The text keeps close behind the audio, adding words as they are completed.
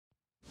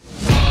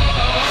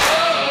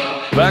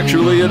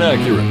Factually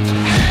inaccurate.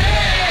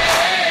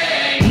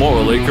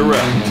 Morally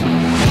correct.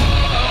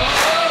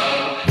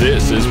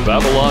 This is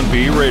Babylon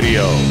Bee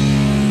Radio.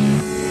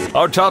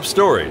 Our top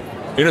story.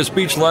 In a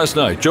speech last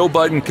night, Joe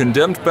Biden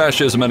condemned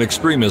fascism and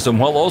extremism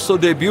while also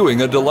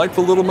debuting a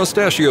delightful little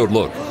mustachioed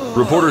look.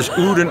 Reporters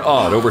oohed and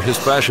awed over his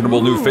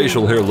fashionable new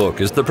facial hair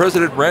look as the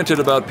president ranted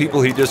about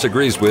people he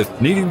disagrees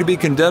with needing to be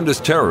condemned as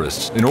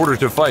terrorists in order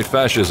to fight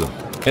fascism.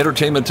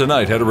 Entertainment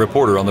Tonight had a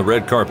reporter on the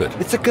red carpet.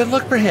 It's a good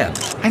look for him.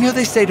 I know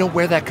they say don't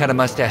wear that kind of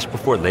mustache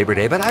before Labor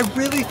Day, but I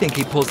really think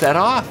he pulls that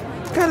off.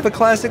 It's kind of a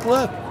classic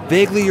look.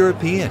 Vaguely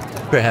European.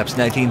 Perhaps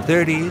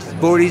 1930s,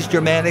 40s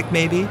Germanic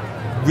maybe.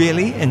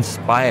 Really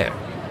inspired.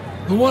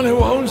 The one who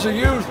owns the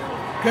youth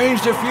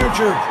gains the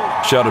future,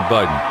 shouted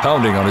Biden,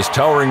 pounding on his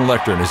towering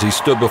lectern as he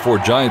stood before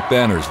giant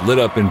banners lit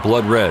up in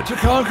blood red. To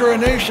conquer a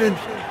nation,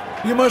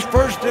 you must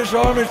first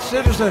disarm its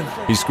citizens,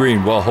 he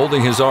screamed while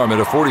holding his arm at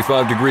a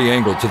 45-degree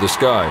angle to the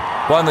sky.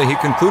 Finally, he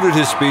concluded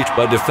his speech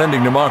by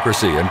defending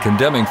democracy and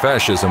condemning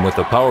fascism with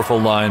the powerful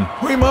line,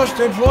 "We must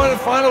employ the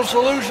final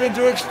solution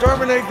to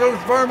exterminate those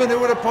vermin who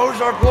would oppose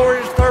our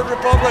glorious Third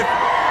Republic."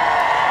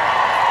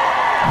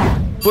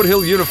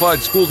 Foothill Unified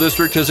School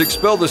District has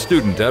expelled a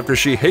student after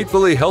she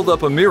hatefully held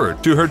up a mirror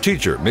to her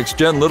teacher, Mixed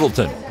Jen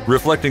Littleton,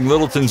 reflecting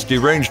Littleton's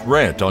deranged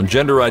rant on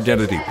gender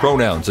identity,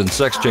 pronouns, and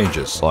sex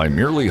changes. By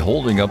merely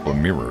holding up a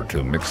mirror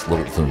to Mixed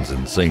Littleton's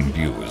insane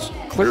views,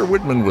 Claire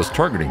Whitman was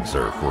targeting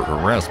her for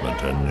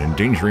harassment and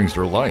endangering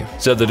her life,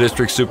 said the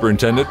district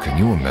superintendent. Can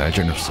you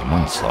imagine if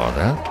someone saw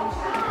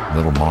that?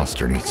 Little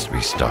monster needs to be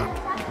stopped.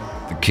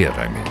 The kid,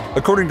 I mean.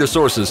 According to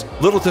sources,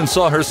 Littleton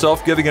saw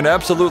herself giving an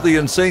absolutely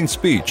insane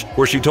speech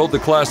where she told the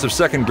class of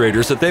second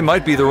graders that they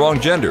might be the wrong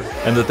gender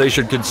and that they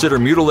should consider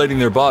mutilating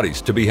their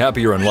bodies to be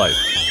happier in life.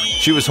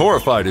 She was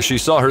horrified as she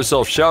saw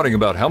herself shouting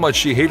about how much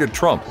she hated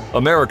Trump,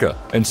 America,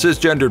 and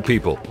cisgendered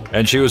people.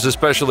 And she was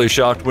especially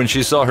shocked when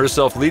she saw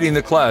herself leading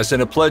the class in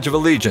a pledge of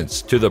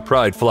allegiance to the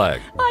pride flag.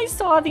 I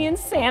saw the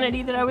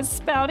insanity that I was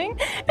spouting,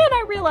 and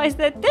I realized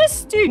that this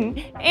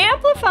student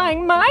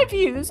amplifying my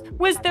views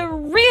was the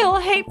real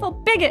hateful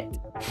bigot.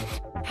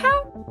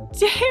 How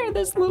dare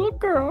this little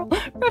girl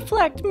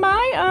reflect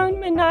my own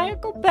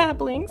maniacal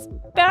babblings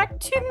back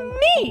to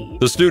me?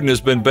 The student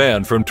has been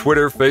banned from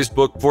Twitter,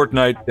 Facebook,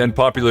 Fortnite, and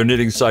popular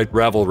knitting site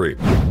Ravelry.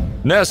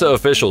 NASA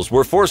officials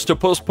were forced to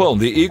postpone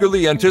the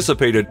eagerly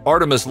anticipated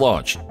Artemis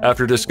launch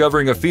after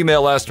discovering a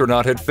female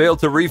astronaut had failed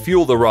to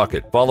refuel the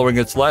rocket following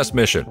its last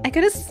mission. I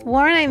could have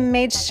sworn I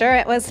made sure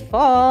it was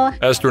full.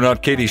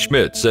 Astronaut Katie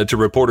Schmidt said to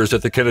reporters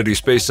at the Kennedy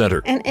Space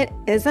Center. And it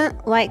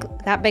isn't like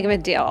that big of a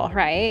deal,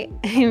 right?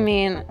 I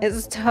mean,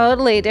 it's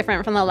totally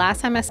different from the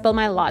last time I spilled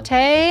my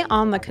latte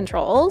on the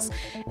controls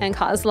and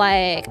caused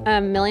like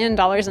 $1 million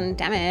in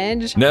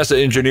damage.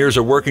 NASA engineers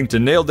are working to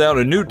nail down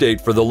a new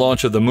date for the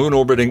launch of the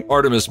moon-orbiting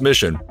Artemis mission,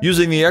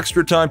 using the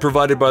extra time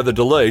provided by the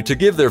delay to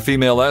give their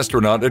female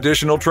astronaut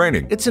additional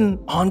training. It's an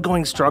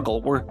ongoing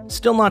struggle. We're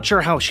still not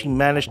sure how she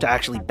managed to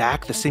actually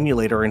back the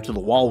simulator into the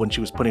wall when she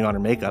was putting on her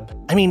makeup.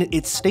 I mean,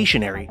 it's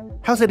stationary.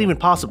 How's that even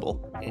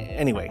possible?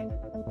 Anyway,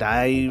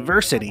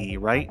 diversity,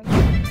 right?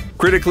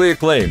 Critically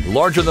acclaimed,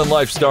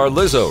 larger-than-life star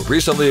Lizzo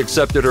recently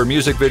accepted her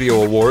music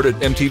video award at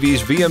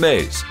MTV's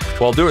VMAs.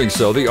 While doing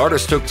so, the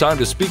artist took time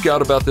to speak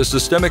out about the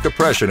systemic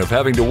oppression of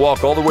having to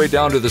walk all the way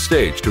down to the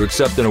stage to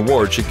accept an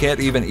award she can't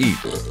even eat.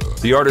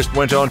 The artist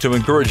went on to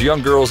encourage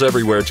young girls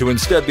everywhere to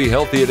instead be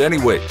healthy at any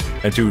weight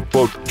and to,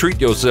 quote, treat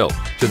yourself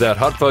to that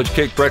hot fudge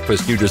cake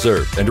breakfast you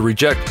deserve and to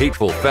reject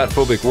hateful,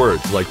 fat-phobic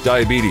words like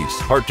diabetes,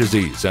 heart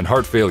disease, and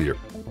heart failure.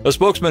 A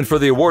spokesman for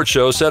the award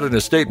show said in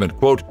a statement,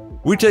 quote,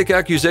 "We take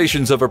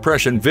accusations of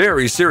oppression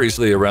very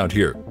seriously around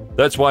here.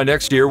 That's why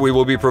next year we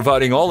will be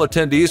providing all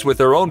attendees with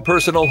their own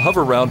personal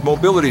hover-round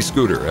mobility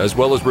scooter, as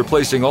well as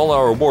replacing all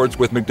our awards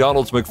with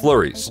McDonald's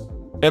McFlurries."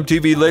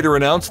 MTV later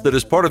announced that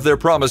as part of their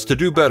promise to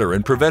do better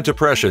and prevent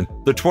oppression,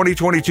 the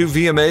 2022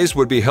 VMAs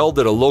would be held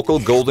at a local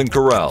Golden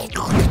Corral.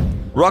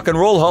 Rock and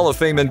Roll Hall of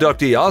Fame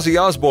inductee Ozzie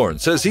Osbourne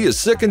says he is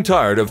sick and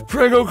tired of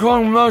Prego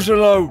con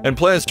Marcelo, and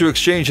plans to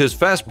exchange his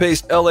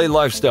fast-paced LA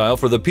lifestyle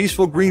for the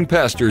peaceful green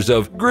pastures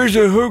of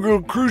Grizzly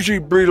Hugel Cruzy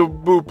Beetle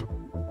Boop.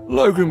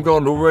 Locum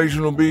Gondol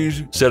Regional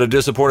Bees, said a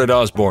disappointed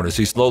Osbourne as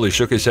he slowly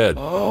shook his head.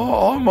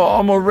 Oh,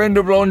 I'm a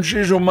render blonde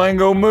chisel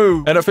mango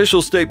moo. An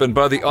official statement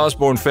by the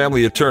Osbourne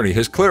family attorney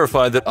has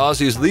clarified that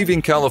Ozzie is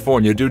leaving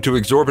California due to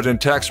exorbitant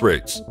tax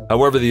rates.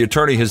 However, the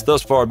attorney has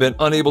thus far been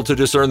unable to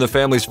discern the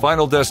family's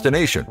final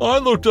destination. I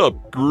looked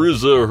up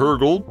Grizzly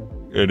Hugel,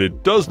 and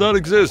it does not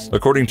exist.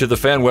 According to the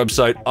fan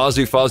website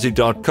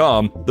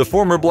OzzieFozzie.com, the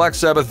former Black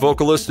Sabbath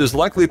vocalist is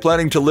likely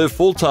planning to live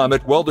full-time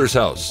at Welder's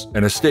House,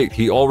 an estate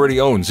he already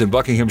owns in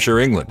Buckinghamshire,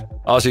 England.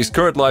 Ozzie's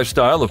current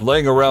lifestyle of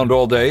laying around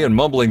all day and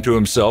mumbling to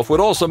himself would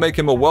also make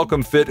him a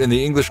welcome fit in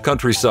the English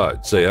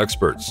countryside, say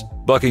experts.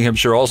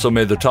 Buckinghamshire also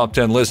made the top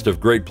 10 list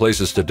of great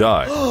places to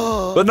die.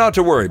 But not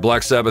to worry,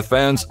 Black Sabbath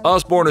fans,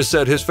 Osbourne has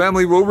said his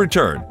family will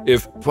return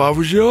if I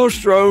was your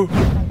Astro.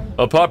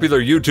 A popular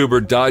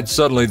YouTuber died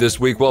suddenly this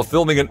week while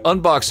filming an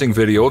unboxing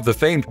video of the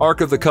famed Ark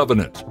of the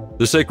Covenant.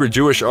 The sacred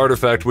Jewish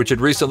artifact, which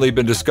had recently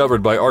been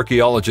discovered by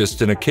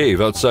archaeologists in a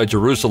cave outside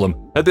Jerusalem,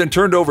 had been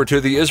turned over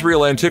to the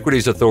Israel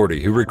Antiquities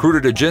Authority, who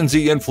recruited a Gen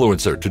Z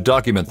influencer to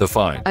document the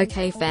find.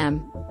 Okay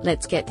fam,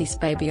 let's get this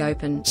baby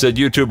open, said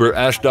YouTuber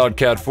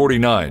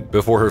Ash.Cat49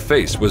 before her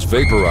face was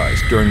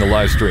vaporized during the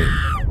live stream.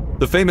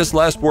 The famous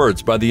last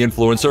words by the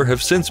influencer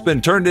have since been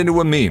turned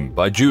into a meme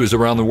by Jews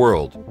around the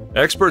world.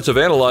 Experts have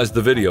analyzed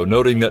the video,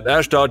 noting that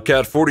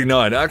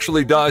Ash.Cat49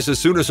 actually dies as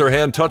soon as her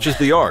hand touches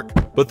the ark,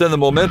 but then the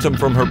momentum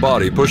from her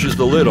body pushes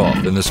the lid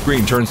off and the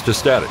screen turns to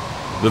static.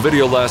 The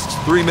video lasts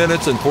 3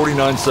 minutes and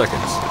 49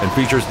 seconds and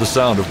features the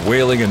sound of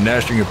wailing and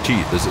gnashing of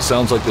teeth as it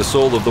sounds like the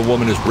soul of the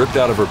woman is ripped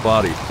out of her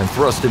body and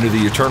thrust into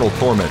the eternal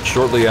torment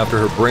shortly after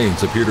her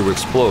brains appear to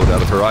explode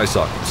out of her eye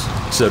sockets.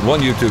 Said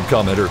one YouTube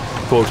commenter,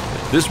 quote,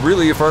 "This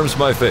really affirms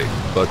my faith,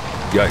 but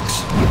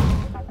yikes."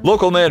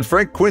 Local man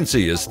Frank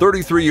Quincy is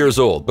 33 years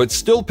old, but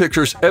still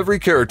pictures every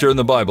character in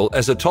the Bible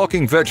as a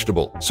talking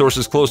vegetable,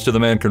 sources close to the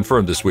man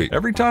confirmed this week.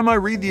 "Every time I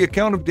read the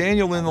account of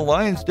Daniel in the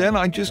lion's den,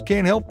 I just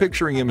can't help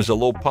picturing him as a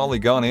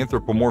low-polygon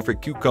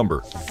anthropomorphic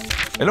cucumber.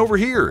 And over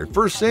here, in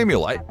 1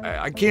 Samuel,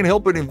 I can't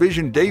help but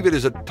envision David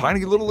as a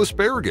tiny little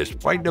asparagus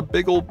fighting a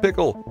big old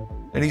pickle.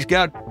 And he's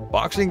got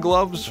boxing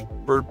gloves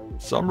for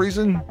some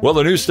reason." Well,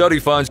 a new study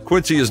finds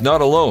Quincy is not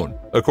alone.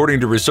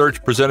 According to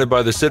research presented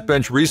by the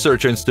Sitbench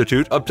Research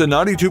Institute, up to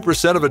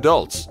 92% of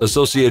adults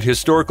associate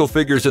historical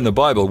figures in the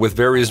Bible with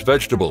various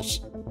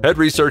vegetables. Head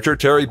researcher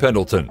Terry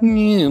Pendleton.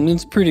 Yeah,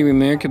 that's pretty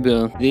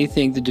remarkable. They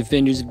think the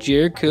defenders of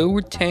Jericho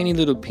were tiny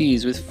little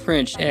peas with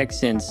French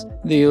accents.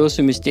 They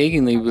also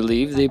mistakenly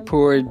believe they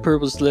poured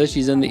purple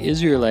slushies on the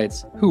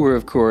Israelites, who were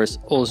of course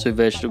also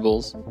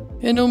vegetables.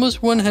 And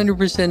almost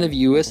 100% of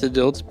US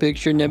adults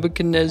picture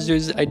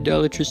Nebuchadnezzar's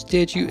idolatrous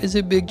statue as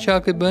a big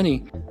chocolate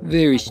bunny.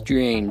 Very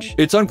strange.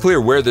 It's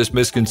unclear where this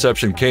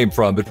misconception came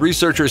from, but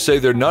researchers say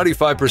they're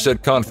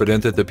 95%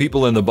 confident that the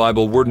people in the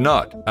Bible were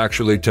not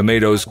actually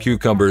tomatoes,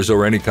 cucumbers,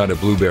 or any kind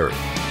of blueberry.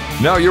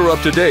 Now you're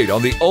up to date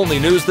on the only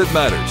news that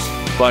matters.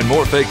 Find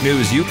more fake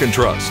news you can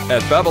trust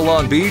at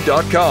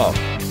BabylonBee.com.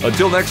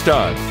 Until next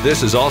time,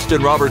 this is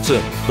Austin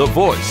Robertson, the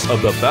voice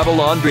of the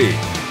Babylon Bee.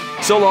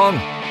 So long.